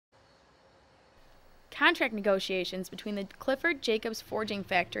Contract negotiations between the Clifford Jacobs forging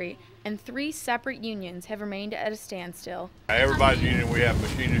factory and 3 separate unions have remained at a standstill. Everybody's union. We have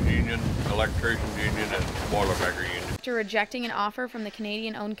machinists union, electricians union, and boilermaker union. After rejecting an offer from the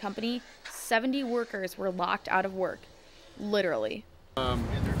Canadian-owned company, 70 workers were locked out of work. Literally.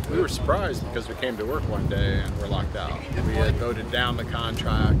 We were surprised because we came to work one day and we're locked out. We had voted down the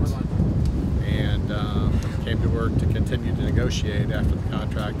contract and came to work to continue to negotiate after the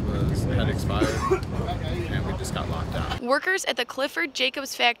contract had expired, and we just got locked out. Workers at the Clifford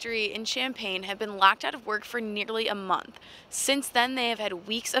Jacobs factory in Champaign have been locked out of work for nearly a month. Since then, they have had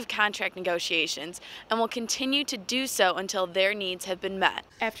weeks of contract negotiations and will continue to do so until their needs have been met.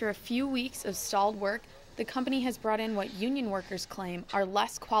 After a few weeks of stalled work, the company has brought in what union workers claim are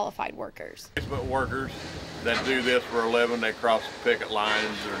less qualified workers. Workers that do this for a living, they cross picket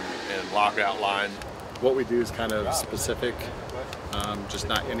lines and lockout lines. What we do is kind of specific, just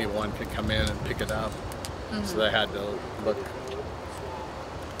not anyone can come in and pick it up. So they had to look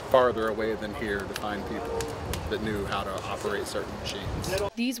farther away than here to find people that knew how to operate certain machines.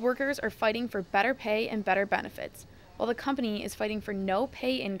 These workers are fighting for better pay and better benefits, while the company is fighting for no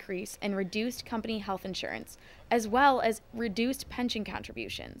pay increase and reduced company health insurance, as well as reduced pension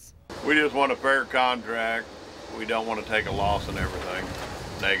contributions. We just want a fair contract. We don't want to take a loss in everything.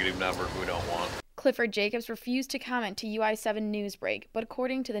 Negative numbers we don't want. Clifford Jacobs refused to comment to UI7 Newsbreak, but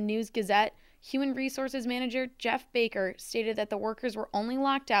according to the News Gazette, Human Resources Manager Jeff Baker stated that the workers were only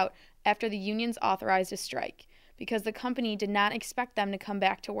locked out after the unions authorized a strike, because the company did not expect them to come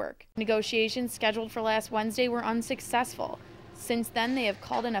back to work. Negotiations scheduled for last Wednesday were unsuccessful. Since then, they have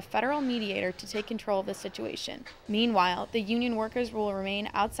called in a federal mediator to take control of the situation. Meanwhile, the union workers will remain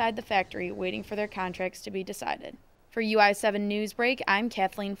outside the factory waiting for their contracts to be decided. For UI7 Newsbreak, I'm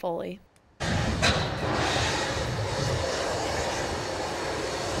Kathleen Foley.